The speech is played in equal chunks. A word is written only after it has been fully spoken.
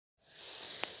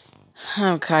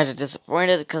I'm kind of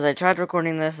disappointed because I tried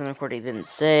recording this and the recording didn't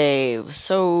save.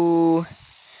 So,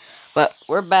 but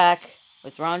we're back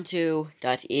with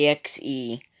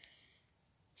Round2.exe.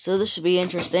 So this should be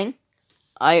interesting.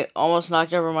 I almost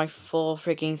knocked over my full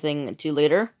freaking thing 2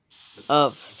 liter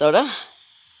of soda.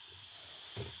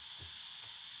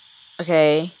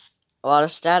 Okay, a lot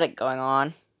of static going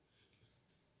on.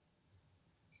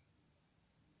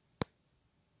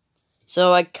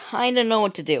 So I kind of know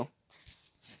what to do.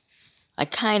 I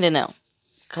kind of know,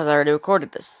 because I already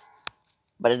recorded this,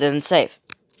 but it didn't save,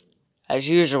 as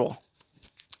usual.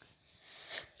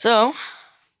 So,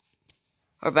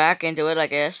 we're back into it, I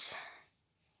guess.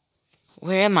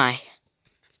 Where am I?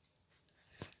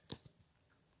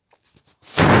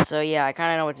 So yeah, I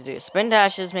kind of know what to do. Spin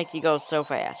dashes make you go so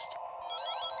fast.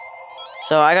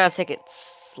 So I gotta take it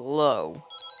slow.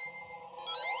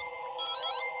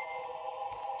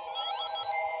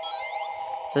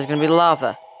 There's gonna be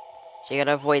lava. So you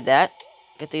gotta avoid that.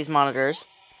 Get these monitors.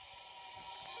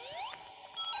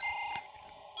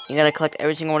 You gotta collect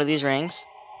every single one of these rings.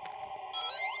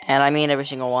 And I mean every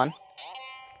single one.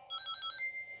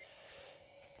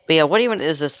 But yeah, what even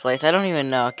is this place? I don't even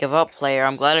know. Give up, player.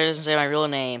 I'm glad it doesn't say my real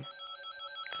name.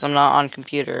 Because I'm not on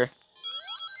computer.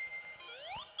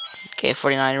 Okay,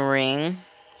 49 ring.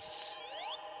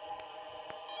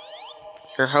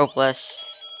 You're hopeless.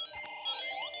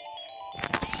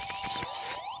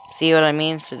 See what I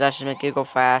mean? So that should make you go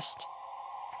fast.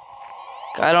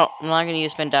 I'm not gonna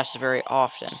use spin dashes very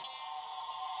often.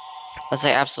 Unless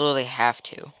I absolutely have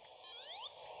to.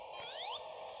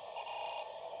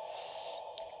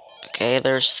 Okay,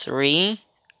 there's 3.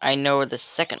 I know where the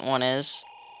second one is.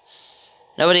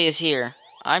 Nobody is here.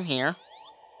 I'm here.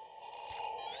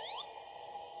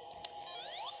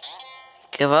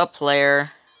 Give up, player.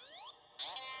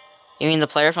 You mean the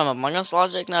player from Among Us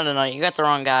logic? No, you got the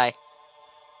wrong guy.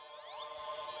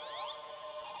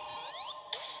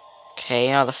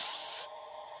 Okay,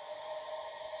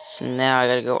 so now I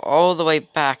gotta go all the way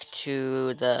back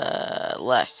to the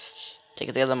left to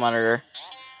get the other monitor.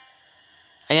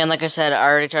 Again, like I said, I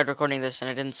already tried recording this and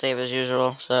it didn't save as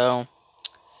usual, so...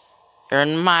 You're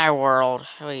in my world.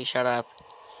 How will you shut up?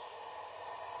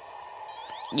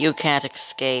 You can't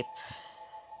escape.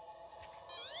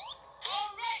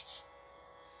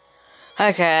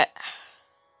 Okay.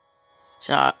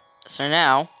 So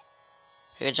now,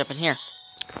 we can jump in here.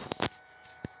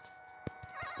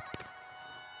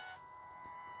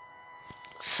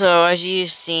 So, as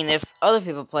you've seen, if other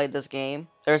people played this game,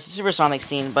 there's a supersonic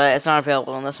scene, but it's not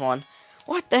available in this one.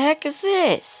 What the heck is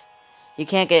this? You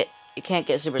can't get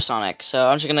supersonic, so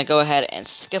I'm just gonna go ahead and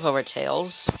skip over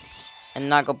Tails and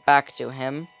not go back to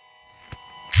him.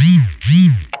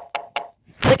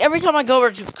 Like every time I go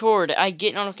over to record, I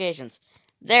get notifications.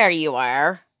 There you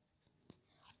are.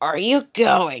 Are you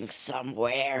going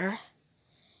somewhere?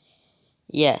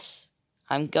 Yes,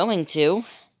 I'm going to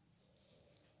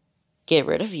get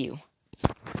rid of you.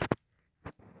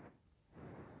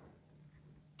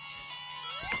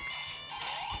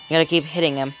 You gotta keep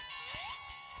hitting him.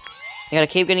 You gotta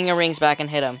keep getting your rings back and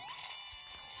hit him.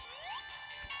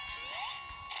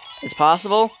 It's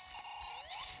possible.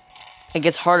 It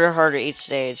gets harder and harder each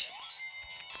stage.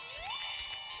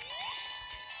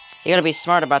 You gotta be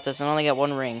smart about this and only get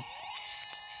 1 ring.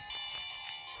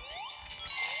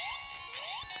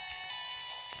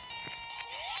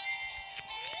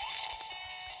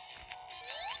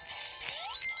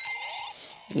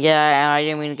 Yeah, and I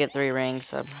didn't mean to get 3 rings,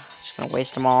 so I'm just gonna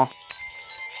waste them all.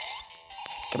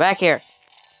 Get back here.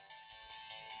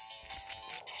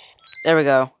 There we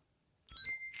go.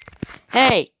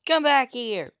 Hey, come back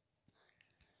here.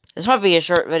 This might be a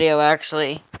short video,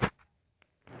 actually.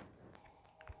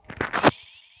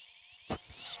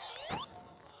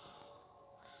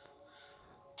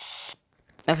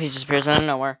 Oh, he just appears out of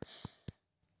nowhere.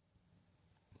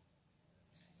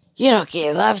 You don't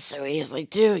give up so easily,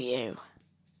 do you?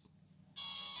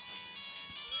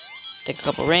 Take a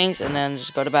couple rings, and then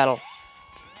just go to battle.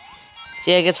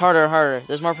 See, it gets harder and harder.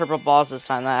 There's more purple balls this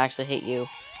time that actually hit you.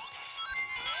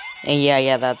 And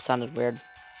yeah, that sounded weird.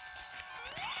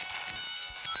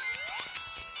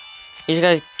 You just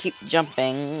gotta keep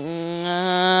jumping.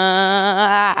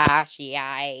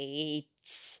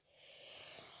 Shiites.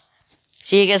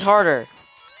 See, it gets harder.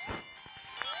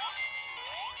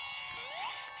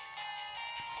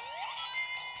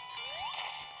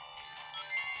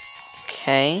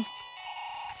 Okay. You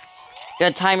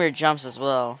gotta time your jumps as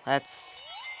well. That's...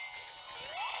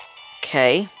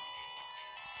 Okay.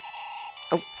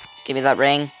 Oh, give me that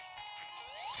ring.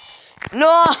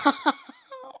 No!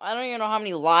 I don't even know how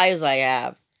many lives I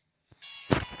have.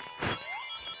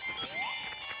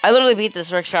 I literally beat this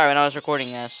first try when I was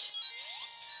recording this.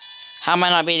 How am I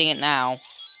not beating it now?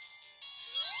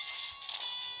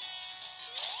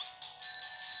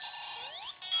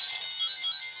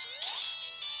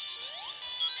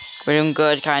 We're doing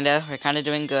good, kinda. We're kinda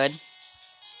doing good.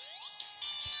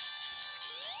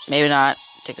 Maybe not.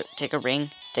 Take a ring.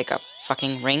 Take a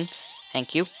fucking ring.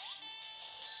 Thank you.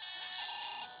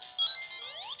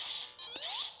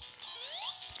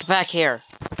 Get back here.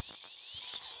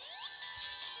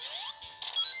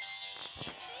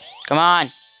 Come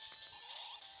on.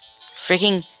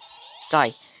 Freaking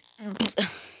die.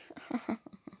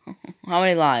 How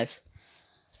many lives?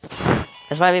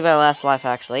 This might be my last life,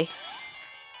 actually.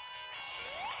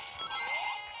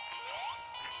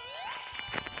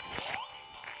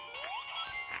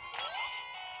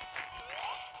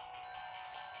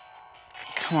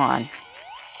 Come on.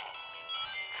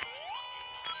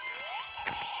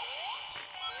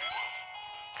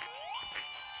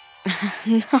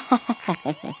 No.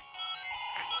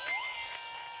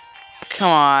 Come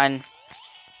on.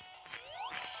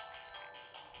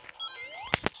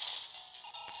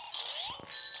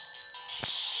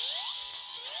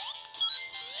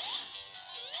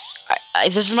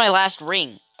 This is my last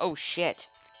ring. Oh, shit.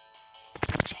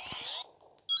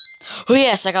 Oh,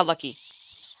 yes, I got lucky.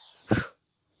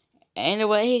 And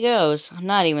away he goes. I'm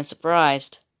not even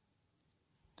surprised. ...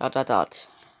 Oh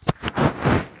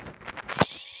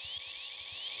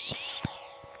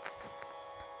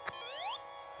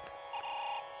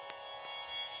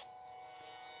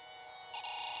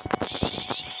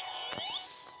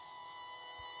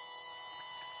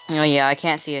yeah, I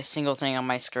can't see a single thing on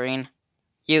my screen.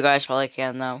 You guys probably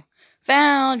can, though.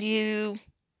 Found you!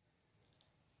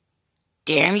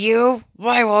 Damn you!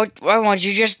 Why won't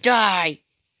you just die?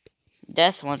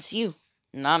 Death wants you,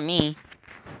 not me.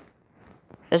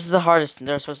 This is the hardest, and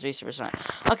they're supposed to be super smart.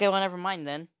 Okay, well, never mind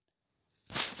then.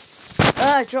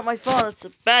 Ah, I dropped my phone.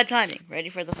 That's bad timing. Ready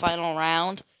for the final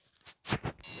round?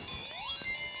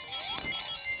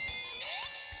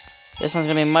 This one's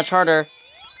gonna be much harder.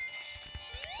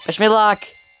 Wish me luck.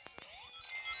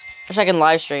 Wish I can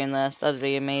live stream this. That'd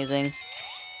be amazing.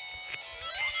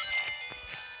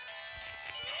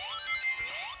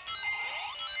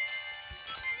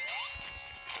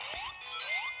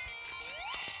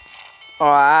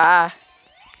 Ah.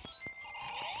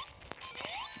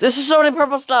 This is so many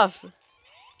purple stuff.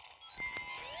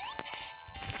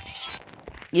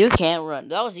 You can't run.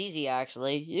 That was easy,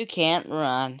 actually. You can't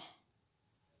run.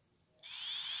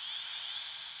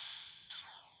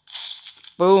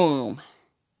 Boom.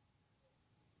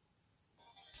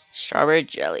 Strawberry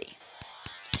jelly.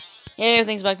 Yeah,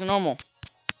 everything's back to normal.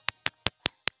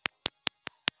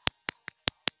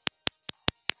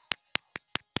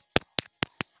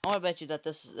 I want to bet you that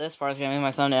this part is gonna be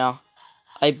my thumbnail.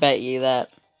 I bet you that.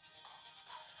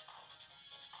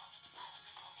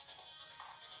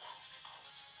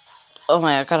 Oh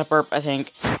my, I got a burp, I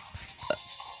think.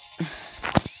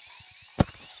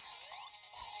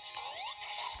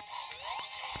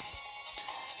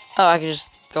 Oh, I can just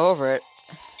go over it.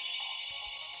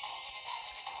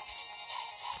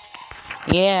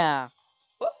 Yeah.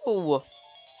 Whoa.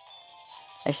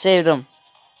 I saved them.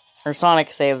 Or Sonic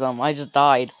saved them. I just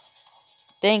died.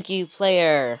 Thank you,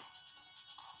 player.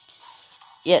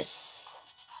 Yes.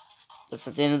 That's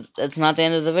not the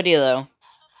end of the video, though.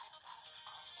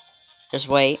 Just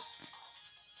wait.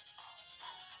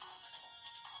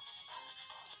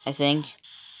 I think.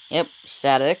 Yep,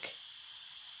 static.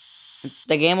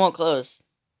 The game won't close.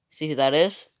 See who that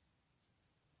is?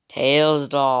 Tails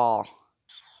doll.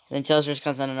 Then Tails just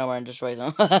comes out of nowhere and destroys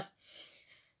him.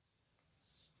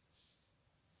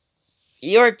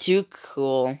 You're too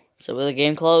cool. So will the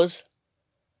game close?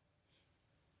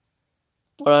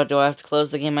 Or do I have to close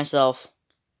the game myself?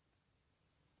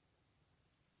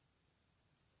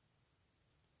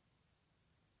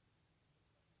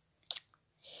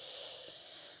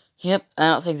 Yep, I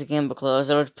don't think the game will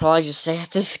close. It would probably just stay at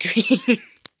the screen.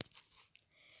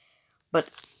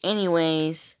 But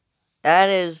anyways,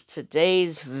 that is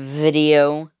today's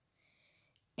video.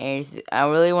 And I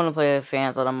really want to play with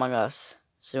fans on Among Us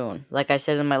soon. Like I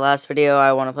said in my last video,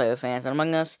 I want to play with fans on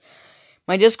Among Us.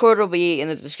 My Discord will be in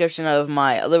the description of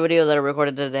my other video that I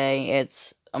recorded today.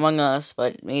 It's Among Us,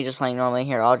 but me just playing normally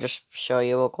here. I'll just show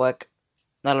you real quick.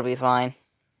 That'll be fine.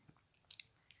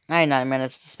 I had 9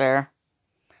 minutes to spare.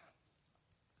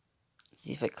 Let's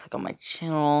see if I click on my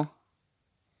channel.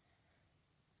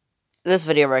 This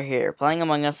video right here, playing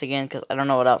Among Us again because I don't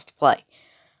know what else to play.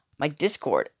 My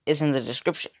Discord is in the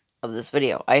description of this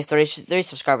video. I have 33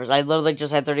 subscribers. I literally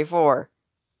just had 34.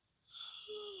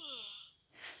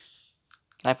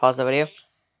 Can I pause the video?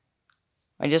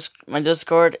 My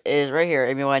Discord is right here.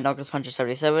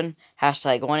 AmyKnucklesPuncher77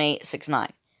 #1869.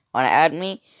 Want to add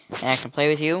me, and I can play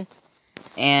with you,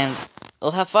 and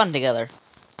we'll have fun together,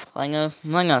 playing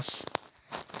Among Us.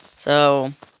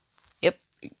 So, yep.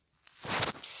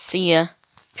 See ya.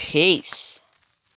 Peace.